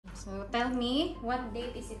So tell me, what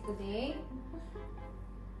date is it today?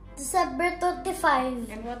 December 25.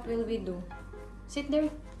 And what will we do? Sit there.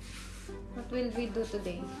 What will we do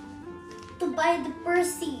today? To buy the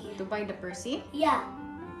Percy. To buy the Percy? Yeah.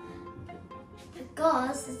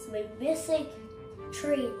 Because it's my basic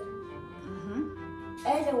trade.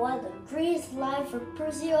 And I want a great life for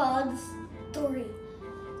Percy on story.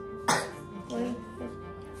 Okay.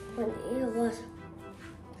 When he was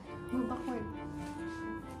Go backward.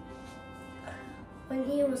 When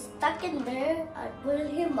he was stuck in there, I pulled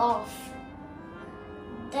him off.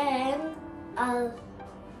 Then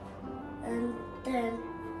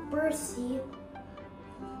Percy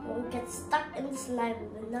will get stuck in the slime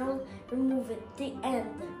and now remove it. The end.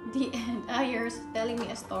 The end. Ah, you're telling me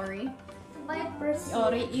a story. Bye, Percy. Oh,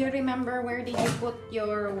 you remember where did you put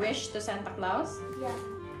your wish to Santa Claus? Yeah.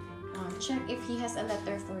 Check if he has a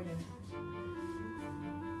letter for you.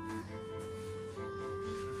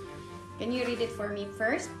 Can you read it for me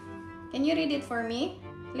first? Can you read it for me?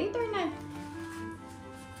 Later na.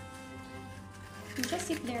 You just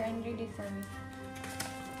sit there and read it for me.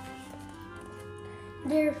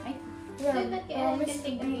 Dear, Ay, promise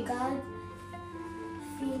to be God,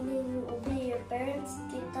 feeling obey your parents,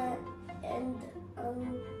 tita, and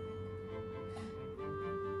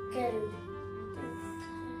Kelly.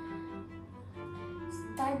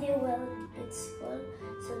 Study well in school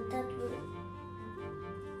so that will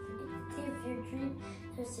achieve your dream.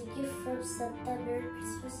 There's a gift from Santa. Merry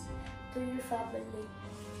Christmas to your family.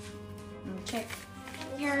 check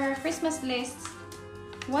your Christmas list.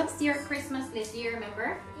 What's your Christmas list? Do you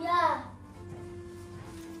remember? Yeah.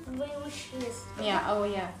 My wish list. Yeah, oh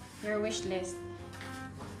yeah. Your wish list.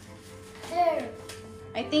 There.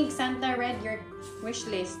 I think Santa read your wish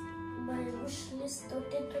list. My wish list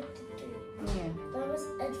 2023. Yeah. Thomas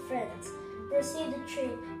and Friends. Percy the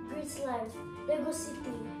Train. Great Life. Lego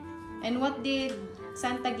City. And what did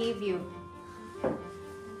Santa give you?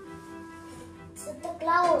 Santa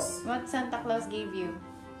Claus. What Santa Claus gave you?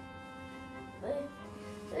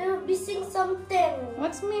 We're missing something.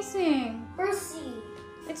 What's missing? Percy.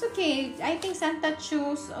 It's okay. I think Santa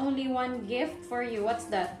chose only one gift for you. What's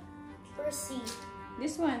that? Percy.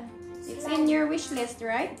 This one. It's Slime. in your wish list,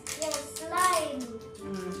 right? Yeah, slime.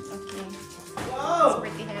 Okay. It's Wow!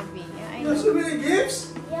 pretty heavy. Yeah, I You have know. so many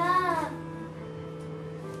gifts? Yeah.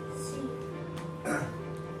 See.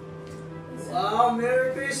 Wow,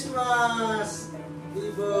 Merry Christmas!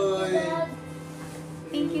 B-boy! Dad,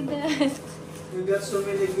 Thank you, Dad. You got so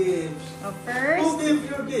many gifts. Oh, Who first, gave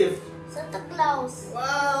your gift? Santa Claus.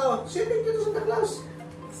 Wow! Say thank you to Santa Claus.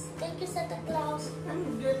 Thank you, Santa Claus.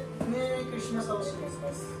 And get Merry Christmas also. Merry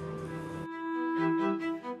Christmas.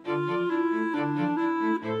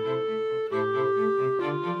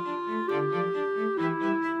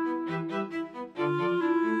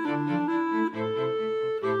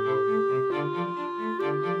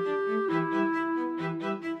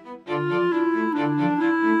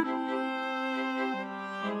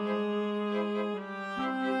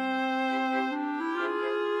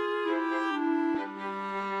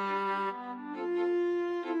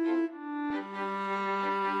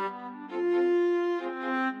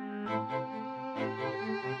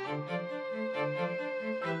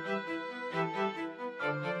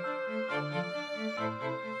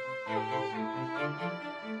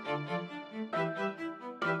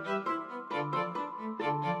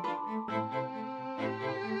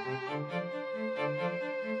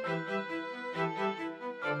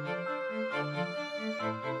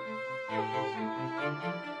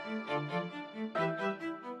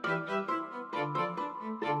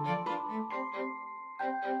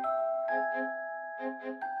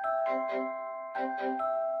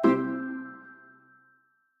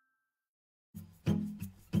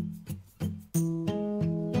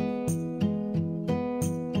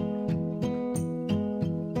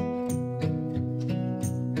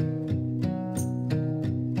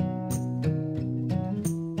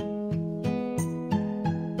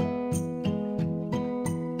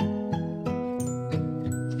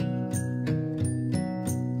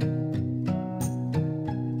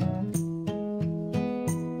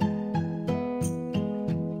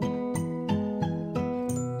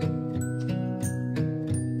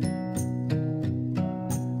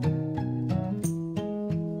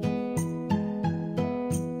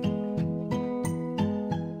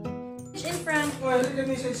 Well, read the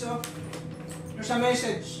message, oh. There's a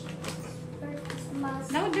message. Merry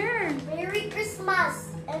Christmas. louder. Merry Christmas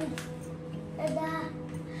and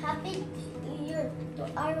Happy New Year to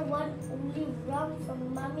our one only wrong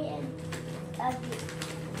from Mommy and Daddy.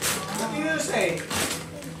 What do you say?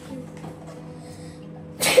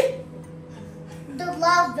 Thank you. The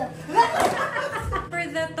love love. For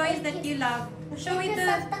the toys that you love, show it to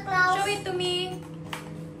Santa Claus. show it to me.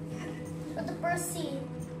 For the Percy.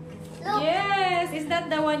 Look. Yes, is that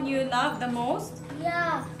the one you love the most?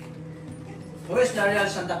 Yeah. Who is the real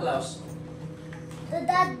Santa Claus? The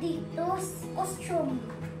daddy. Those costume.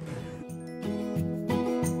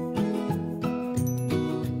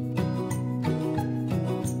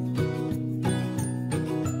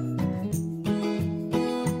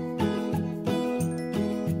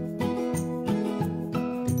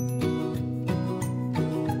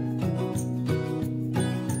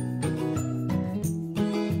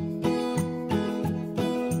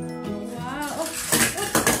 Wow. Oh,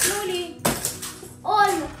 slowly.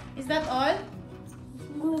 All. Is that all?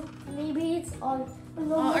 Maybe it's all.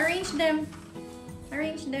 Oh, arrange them.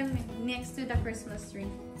 Arrange them next to the Christmas tree.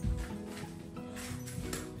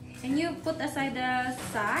 Can you put aside the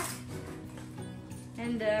sack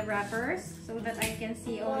and the wrappers so that I can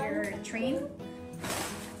see all your train?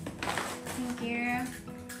 Thank you.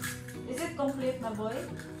 Is it complete na, boy?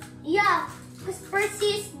 Yeah. Because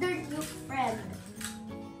Percy is their new friend.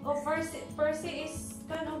 Oh, Percy is,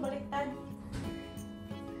 ano, baliktad.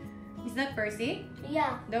 Is that Percy?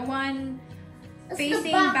 Yeah. The one It's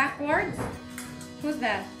facing the back. backwards? Who's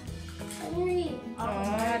that? Henry.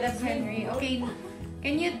 Oh, that's Henry. Okay,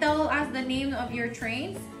 can you tell us the name of your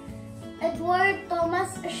trains? Edward,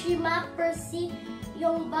 Thomas, Ashima, Percy,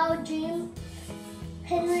 Yongbao, James,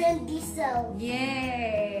 Henry, and Diesel.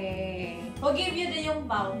 Yay! Who gave you the yung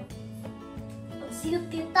bow? It's you,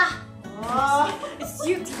 Tita. Oh. It's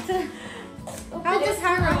you, Tita. Look How at does this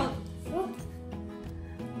Harold? one.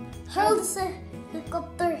 Harold's a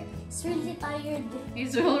helicopter. He's really tired.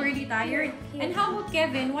 He's already tired. And how about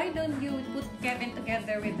Kevin? Why don't you put Kevin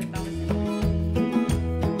together with the Thomas?